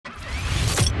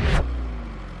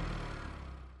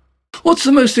What's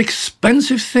the most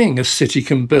expensive thing a city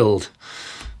can build?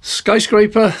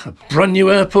 Skyscraper? A brand new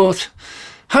airport?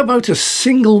 How about a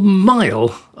single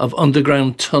mile of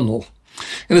underground tunnel?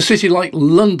 In a city like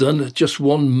London, just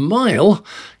 1 mile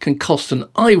can cost an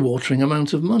eye-watering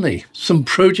amount of money. Some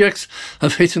projects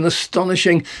have hit an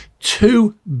astonishing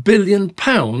 £2 billion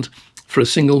for a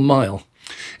single mile.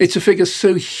 It's a figure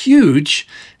so huge,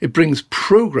 it brings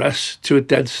progress to a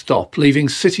dead stop, leaving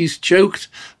cities choked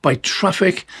by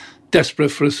traffic, desperate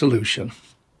for a solution.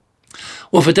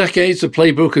 Well, for decades, the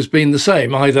playbook has been the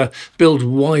same. Either build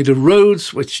wider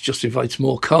roads, which just invites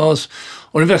more cars,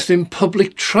 or invest in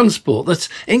public transport that's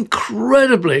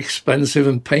incredibly expensive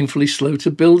and painfully slow to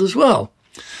build as well.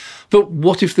 But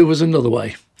what if there was another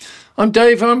way? I'm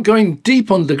Dave, and I'm going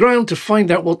deep underground to find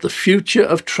out what the future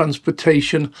of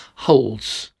transportation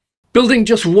holds. Building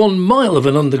just 1 mile of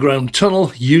an underground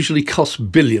tunnel usually costs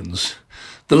billions.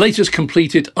 The latest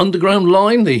completed underground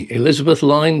line, the Elizabeth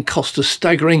line, cost a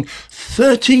staggering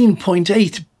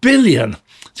 £13.8 billion.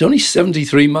 It's only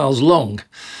 73 miles long.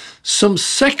 Some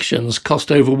sections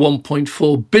cost over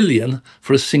 £1.4 billion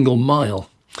for a single mile.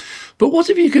 But what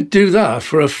if you could do that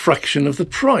for a fraction of the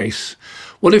price?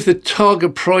 What if the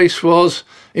target price was,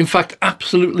 in fact,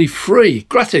 absolutely free,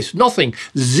 gratis, nothing,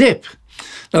 zip?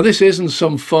 Now, this isn't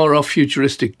some far-off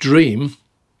futuristic dream.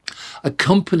 A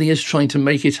company is trying to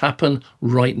make it happen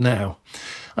right now.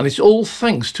 And it's all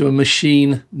thanks to a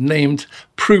machine named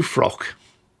Proofrock.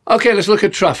 Okay, let's look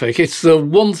at traffic. It's the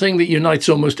one thing that unites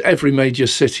almost every major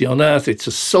city on Earth. It's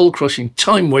a soul-crushing,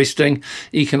 time-wasting,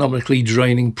 economically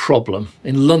draining problem.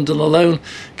 In London alone,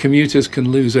 commuters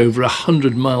can lose over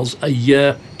 100 miles a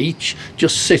year each,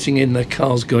 just sitting in their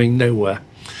cars going nowhere.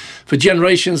 For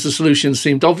generations, the solution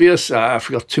seemed obvious. If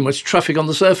we've got too much traffic on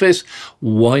the surface,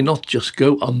 why not just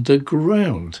go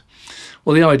underground?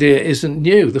 Well, the idea isn't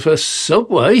new. The first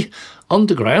subway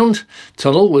underground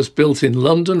tunnel was built in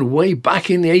London way back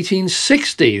in the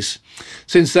 1860s.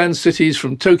 Since then, cities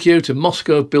from Tokyo to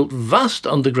Moscow have built vast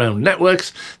underground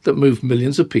networks that move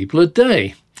millions of people a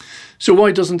day. So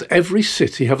why doesn't every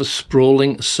city have a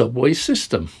sprawling subway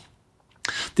system?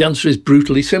 The answer is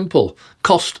brutally simple: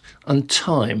 cost and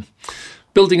time.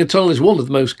 Building a tunnel is one of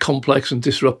the most complex and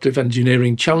disruptive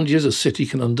engineering challenges a city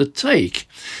can undertake.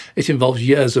 It involves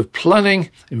years of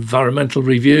planning, environmental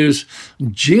reviews,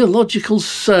 and geological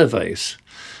surveys.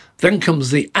 Then comes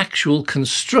the actual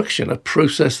construction, a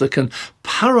process that can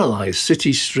paralyse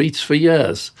city streets for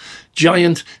years.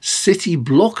 Giant city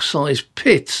block-sized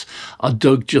pits are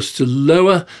dug just to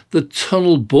lower the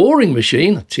tunnel boring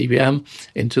machine, TBM,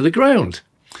 into the ground.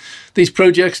 These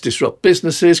projects disrupt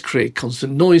businesses, create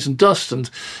constant noise and dust, and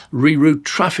reroute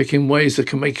traffic in ways that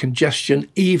can make congestion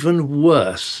even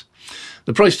worse.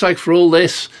 The price tag for all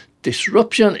this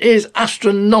disruption is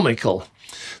astronomical.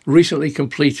 Recently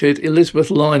completed Elizabeth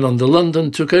line under London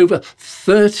took over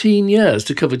 13 years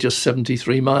to cover just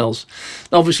 73 miles.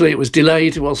 Obviously, it was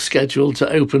delayed while scheduled to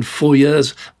open 4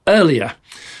 years earlier.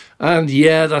 And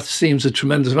yeah, that seems a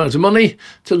tremendous amount of money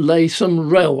to lay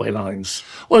some railway lines.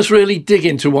 Well, let's really dig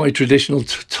into why traditional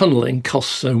tunnelling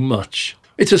costs so much.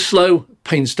 It's a slow,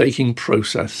 painstaking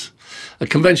process. A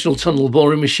conventional tunnel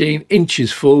boring machine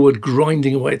inches forward,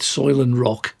 grinding away at soil and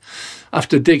rock.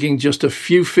 After digging just a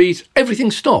few feet, everything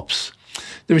stops.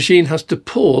 The machine has to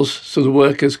pause so the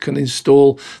workers can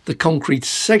install the concrete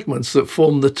segments that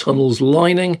form the tunnel's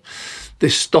lining.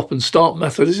 This stop and start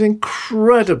method is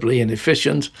incredibly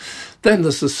inefficient. Then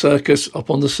there's the circus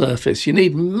up on the surface. You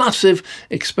need massive,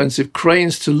 expensive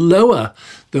cranes to lower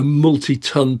the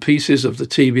multi-ton pieces of the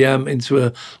TBM into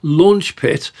a launch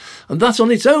pit, and that on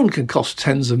its own can cost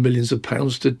tens of millions of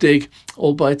pounds to dig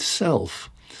all by itself.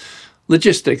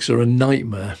 Logistics are a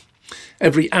nightmare.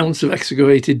 Every ounce of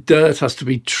excavated dirt has to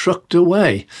be trucked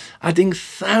away, adding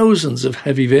thousands of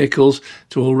heavy vehicles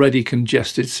to already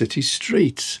congested city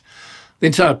streets. The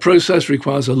entire process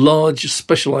requires a large,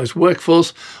 specialised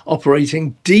workforce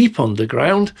operating deep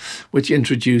underground, which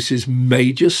introduces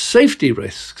major safety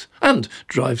risks and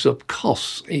drives up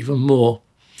costs even more.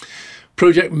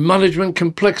 Project management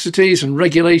complexities and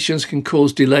regulations can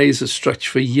cause delays that stretch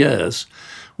for years,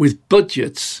 with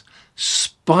budgets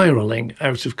spiralling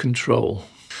out of control.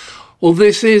 Well,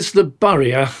 this is the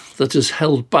barrier that has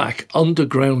held back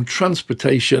underground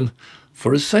transportation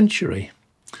for a century.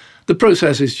 The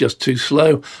process is just too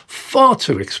slow, far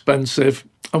too expensive,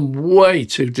 and way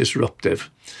too disruptive.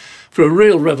 For a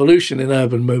real revolution in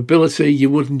urban mobility, you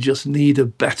wouldn't just need a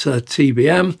better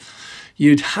TBM,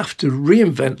 you'd have to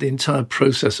reinvent the entire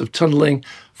process of tunnelling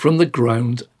from the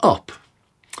ground up.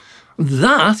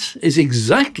 That is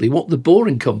exactly what the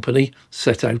Boring Company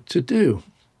set out to do.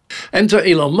 Enter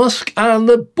Elon Musk and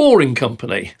the Boring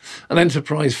Company, an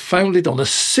enterprise founded on a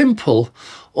simple,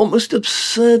 almost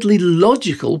absurdly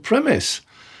logical premise.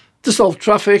 To solve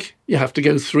traffic, you have to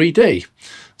go 3D.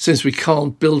 Since we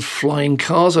can't build flying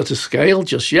cars at a scale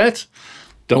just yet,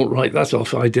 don't write that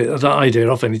idea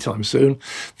off anytime soon.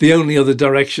 The only other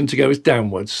direction to go is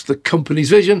downwards. The company's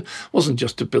vision wasn't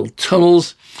just to build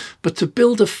tunnels, but to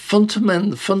build a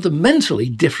fundamentally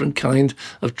different kind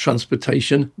of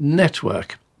transportation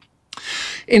network.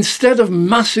 Instead of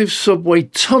massive subway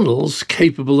tunnels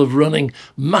capable of running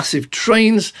massive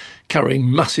trains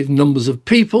carrying massive numbers of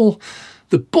people,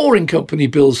 the Boring Company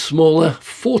builds smaller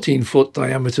 14-foot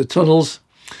diameter tunnels.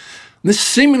 This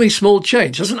seemingly small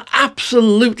change has an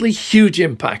absolutely huge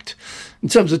impact. In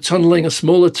terms of tunnelling, a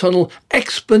smaller tunnel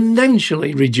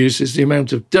exponentially reduces the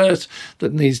amount of dirt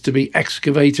that needs to be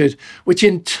excavated, which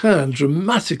in turn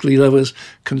dramatically lowers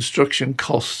construction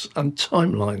costs and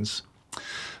timelines.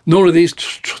 Nor are these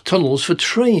tunnels for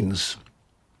trains.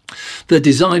 They're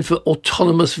designed for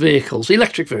autonomous vehicles,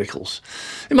 electric vehicles.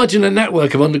 Imagine a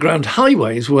network of underground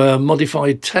highways where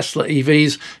modified Tesla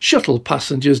EVs shuttle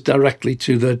passengers directly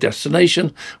to their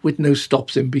destination with no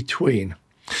stops in between.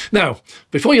 Now,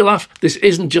 before you laugh, this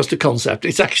isn't just a concept.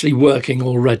 It's actually working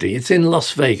already. It's in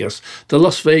Las Vegas. The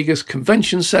Las Vegas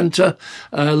Convention Center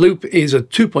loop is a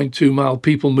 2.2-mile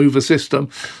people mover system.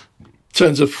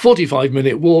 Turns a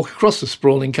 45-minute walk across the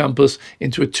sprawling campus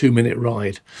into a 2-minute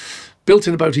ride. Built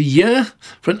in about a year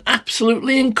for an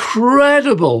absolutely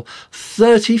incredible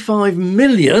 35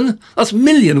 million, that's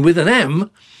million with an M,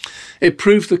 it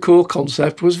proved the core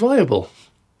concept was viable.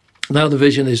 Now the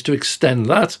vision is to extend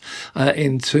that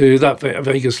into that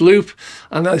Vegas loop,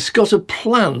 and it's got a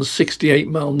planned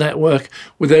 68-mile network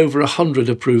with over 100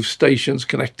 approved stations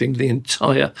connecting the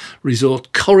entire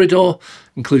resort corridor,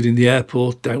 including the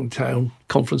airport, downtown,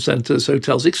 conference centres,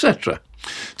 hotels, etc.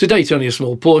 To date, only a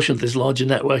small portion of this larger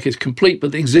network is complete,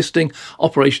 but the existing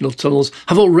operational tunnels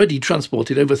have already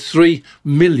transported over 3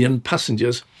 million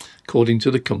passengers, according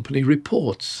to the company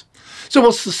reports. So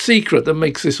what's the secret that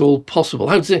makes this all possible?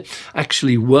 How does it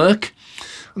actually work?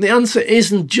 And the answer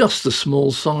isn't just the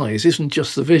small size, isn't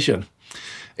just the vision.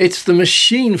 It's the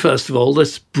machine, first of all,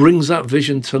 that brings that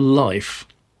vision to life.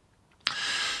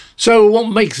 So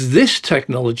what makes this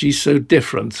technology so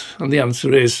different? And the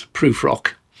answer is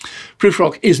Proofrock.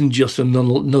 Proofrock isn't just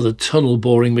another tunnel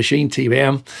boring machine,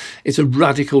 TBM. It's a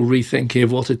radical rethinking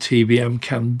of what a TBM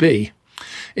can be.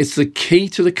 It's the key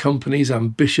to the company's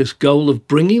ambitious goal of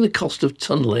bringing the cost of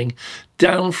tunnelling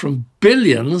down from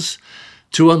billions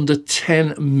to under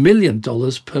 $10 million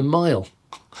per mile.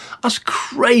 That's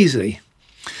crazy.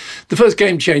 The first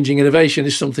game-changing innovation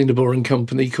is something the Boring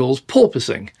Company calls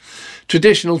porpoising.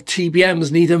 Traditional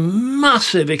TBMs need a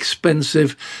massive,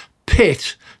 expensive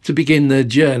pit to begin their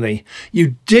journey.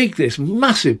 You dig this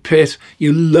massive pit,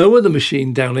 you lower the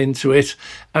machine down into it,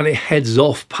 and it heads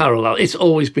off parallel. It's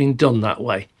always been done that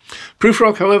way.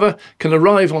 Proofrock, however, can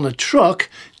arrive on a truck,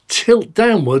 tilt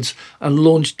downwards, and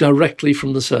launch directly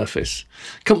from the surface.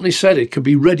 The company said it could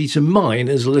be ready to mine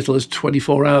as little as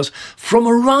 24 hours from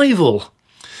arrival.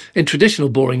 In traditional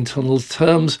boring tunnel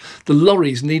terms, the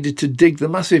lorries needed to dig the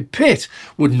massive pit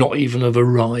would not even have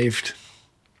arrived.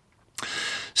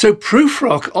 So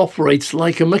Proofrock operates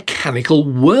like a mechanical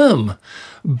worm,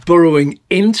 burrowing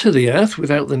into the earth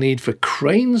without the need for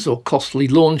cranes or costly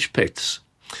launch pits.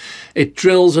 It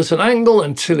drills at an angle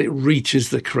until it reaches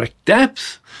the correct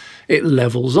depth. It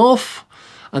levels off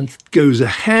and goes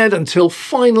ahead until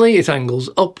finally it angles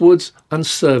upwards and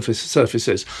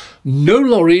surfaces. No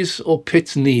lorries or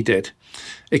pits needed.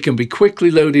 It can be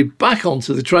quickly loaded back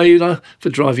onto the trailer for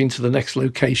driving to the next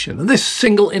location. And this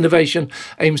single innovation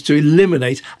aims to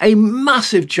eliminate a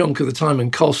massive chunk of the time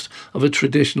and cost of a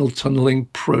traditional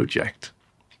tunnelling project.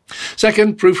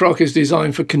 Second, Proofrock is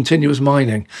designed for continuous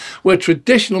mining, where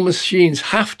traditional machines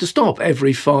have to stop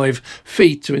every 5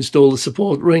 feet to install the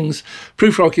support rings.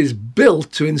 Proofrock is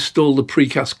built to install the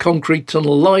precast concrete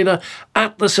tunnel liner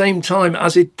at the same time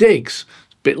as it digs.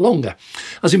 Bit longer.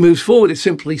 As it moves forward, it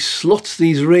simply slots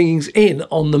these rings in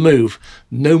on the move.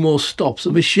 No more stops.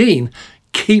 The machine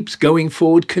keeps going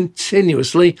forward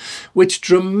continuously, which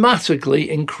dramatically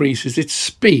increases its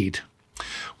speed.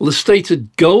 Well, the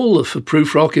stated goal for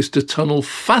Proofrock is to tunnel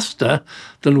faster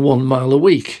than 1 mile a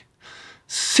week,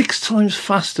 6 times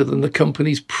faster than the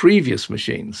company's previous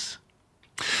machines.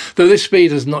 Though this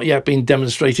speed has not yet been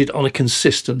demonstrated on a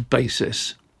consistent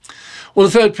basis. Well,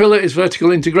 the third pillar is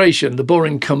vertical integration. The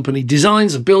Boring Company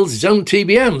designs and builds its own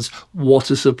TBMs.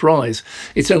 What a surprise.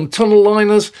 Its own tunnel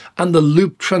liners and the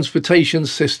loop transportation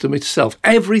system itself.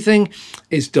 Everything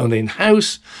is done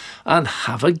in-house. And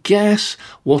have a guess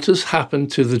what has happened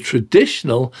to the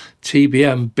traditional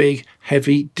TBM big,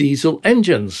 heavy diesel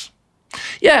engines.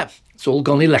 Yeah, it's all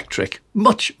gone electric.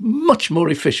 Much, much more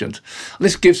efficient. And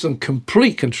this gives them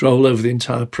complete control over the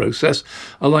entire process,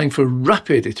 allowing for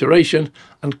rapid iteration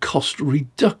and cost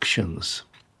reductions.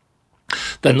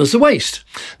 Then there's the waste.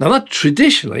 Now that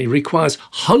traditionally requires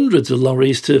hundreds of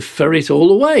lorries to ferry it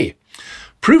all away.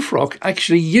 Proofrock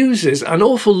actually uses an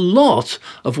awful lot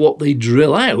of what they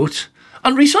drill out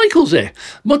and recycles it.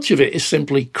 Much of it is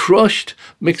simply crushed,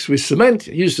 mixed with cement,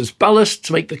 used as ballast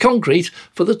to make the concrete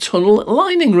for the tunnel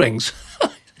lining rings.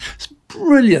 It's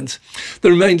brilliant. The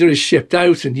remainder is shipped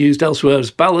out and used elsewhere as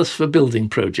ballast for building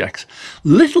projects.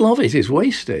 Little of it is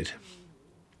wasted.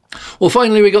 Well,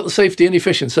 finally, we got the safety and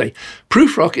efficiency.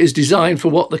 Proofrock is designed for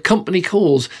what the company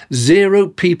calls zero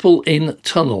people in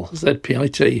tunnel,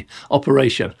 ZPIT,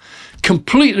 operation.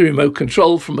 Completely remote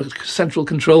control from a central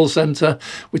control centre,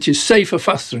 which is safer,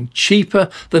 faster and cheaper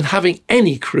than having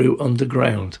any crew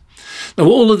underground. Now,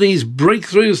 all of these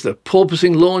breakthroughs, the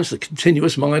porpoising launch, the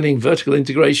continuous mining, vertical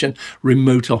integration,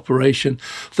 remote operation,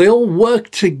 they all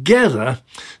work together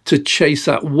to chase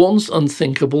that once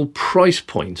unthinkable price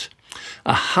point.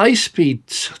 A high-speed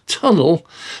tunnel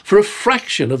for a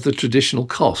fraction of the traditional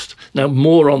cost. Now,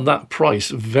 more on that price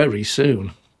very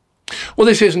soon. Well,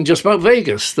 this isn't just about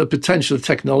Vegas. The potential of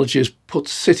technology has put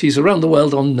cities around the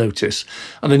world on notice,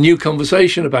 and a new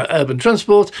conversation about urban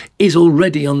transport is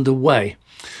already underway.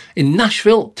 In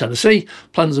Nashville, Tennessee,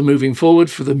 plans are moving forward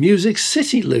for the Music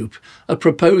City Loop, a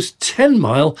proposed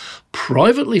 10-mile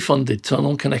privately funded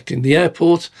tunnel connecting the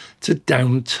airport to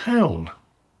downtown.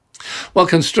 While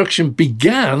construction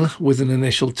began with an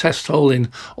initial test hole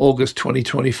in August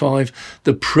 2025,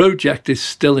 the project is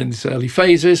still in its early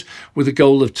phases, with the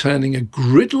goal of turning a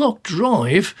gridlock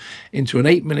drive into an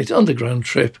 8-minute underground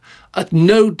trip at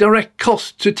no direct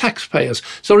cost to taxpayers.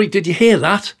 Sorry, did you hear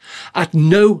that? At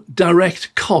no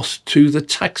direct cost to the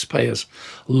taxpayers.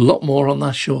 A lot more on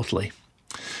that shortly.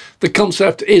 The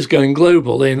concept is going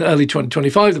global. In early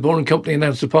 2025, the Boring Company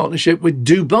announced a partnership with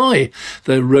Dubai,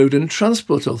 the Road and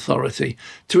Transport Authority,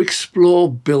 to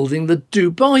explore building the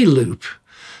Dubai Loop.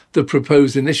 The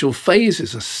proposed initial phase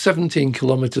is a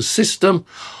 17-kilometre system.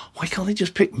 Why can't they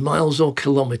just pick miles or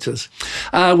kilometres?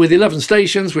 With 11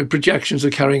 stations, with projections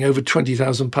of carrying over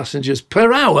 20,000 passengers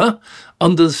per hour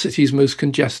under the city's most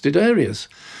congested areas.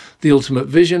 The ultimate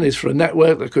vision is for a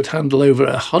network that could handle over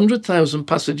 100,000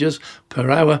 passengers per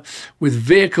hour, with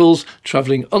vehicles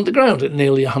travelling underground at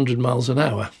nearly 100 miles an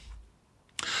hour.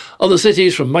 Other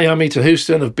cities from Miami to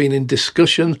Houston have been in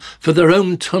discussion for their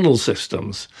own tunnel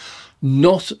systems,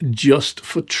 not just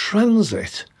for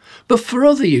transit, but for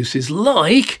other uses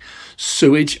like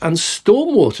sewage and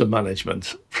stormwater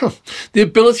management. The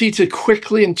ability to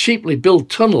quickly and cheaply build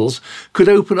tunnels could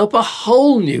open up a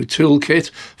whole new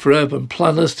toolkit for urban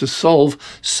planners to solve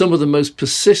some of the most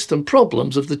persistent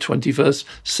problems of the 21st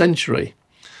century.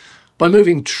 By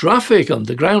moving traffic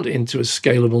underground into a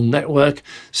scalable network,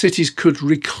 cities could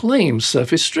reclaim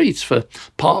surface streets for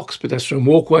parks, pedestrian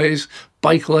walkways,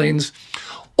 bike lanes,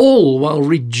 all while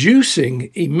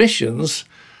reducing emissions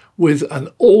with an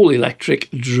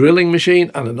all-electric drilling machine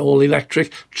and an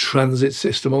all-electric transit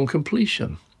system on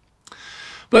completion.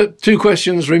 But two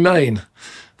questions remain.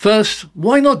 First,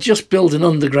 why not just build an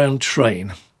underground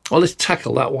train? Well, let's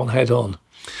tackle that one head on.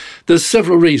 There's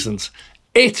several reasons.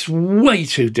 It's way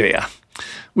too dear.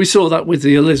 We saw that with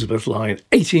the Elizabeth line,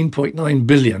 18.9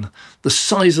 billion. The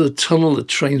size of the tunnel that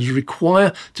trains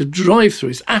require to drive through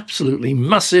is absolutely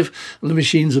massive, and the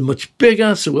machines are much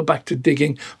bigger, so we're back to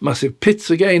digging massive pits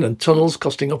again and tunnels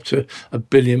costing up to £1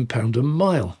 billion a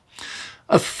mile.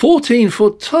 A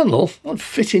 14-foot tunnel won't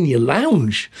fit in your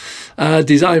lounge.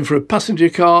 Designed for a passenger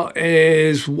car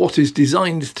is what is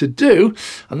designed to do,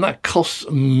 and that costs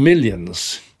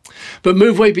millions. But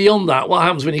move way beyond that. What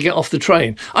happens when you get off the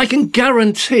train? I can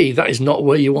guarantee that is not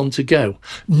where you want to go.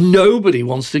 Nobody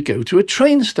wants to go to a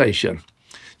train station.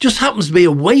 Just happens to be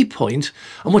a waypoint,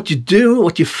 and what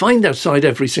you find outside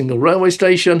every single railway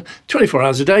station, 24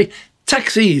 hours a day,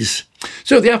 taxis.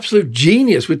 So the absolute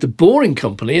genius with the Boring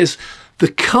Company is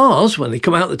the cars, when they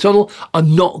come out of the tunnel, are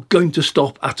not going to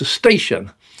stop at a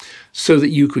station, so that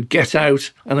you could get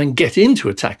out and then get into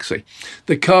a taxi.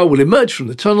 The car will emerge from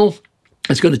the tunnel.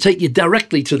 It's going to take you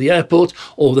directly to the airport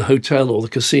or the hotel or the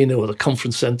casino or the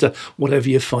conference centre, whatever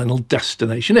your final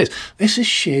destination is. This is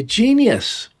sheer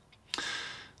genius.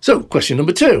 So, question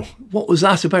number 2, what was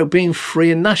that about being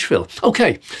free in Nashville?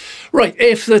 Okay, right,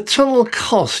 if the tunnel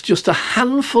costs just a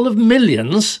handful of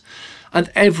millions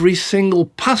and every single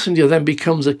passenger then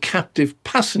becomes a captive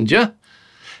passenger,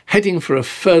 heading for a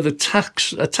further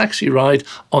taxi ride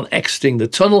on exiting the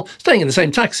tunnel, staying in the same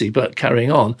taxi but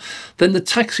carrying on, then the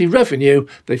taxi revenue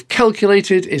they've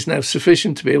calculated is now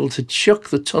sufficient to be able to chuck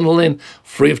the tunnel in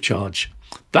free of charge.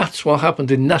 That's what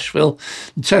happened in Nashville.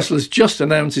 Tesla's just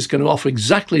announced it's going to offer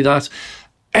exactly that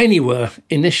anywhere,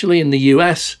 initially in the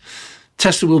US.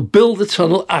 Tesla will build the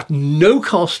tunnel at no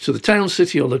cost to the town,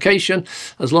 city or location,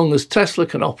 as long as Tesla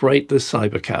can operate the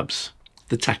cybercabs,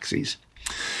 the taxis.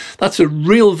 That's a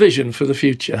real vision for the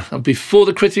future. And before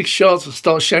the critics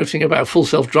start shouting about full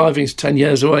self-driving is 10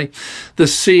 years away, the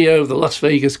CEO of the Las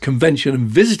Vegas Convention and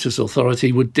Visitors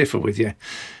Authority would differ with you.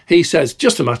 He says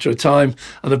just a matter of time,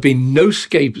 and there have been no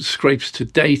scrapes to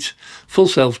date. Full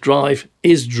self-drive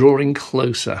is drawing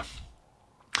closer.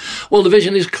 Well, the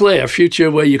vision is clear, a future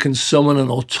where you can summon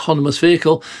an autonomous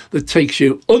vehicle that takes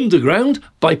you underground,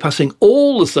 bypassing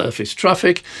all the surface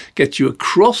traffic, gets you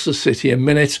across the city in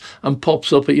minutes and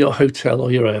pops up at your hotel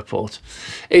or your airport.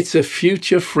 It's a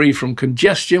future free from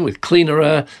congestion with cleaner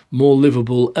air, more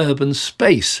livable urban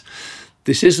space.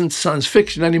 This isn't science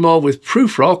fiction anymore. With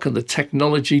Prufrock and the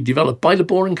technology developed by the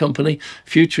Boring Company,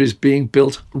 future is being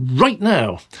built right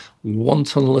now, one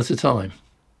tunnel at a time.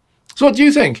 So what do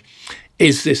you think?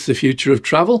 Is this the future of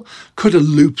travel? Could a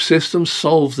loop system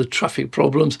solve the traffic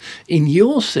problems in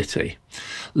your city?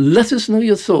 Let us know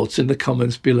your thoughts in the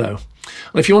comments below.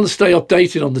 And if you want to stay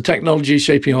updated on the technology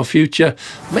shaping our future,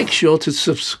 make sure to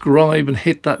subscribe and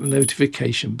hit that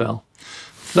notification bell.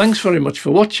 Thanks very much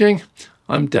for watching.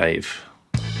 I'm Dave.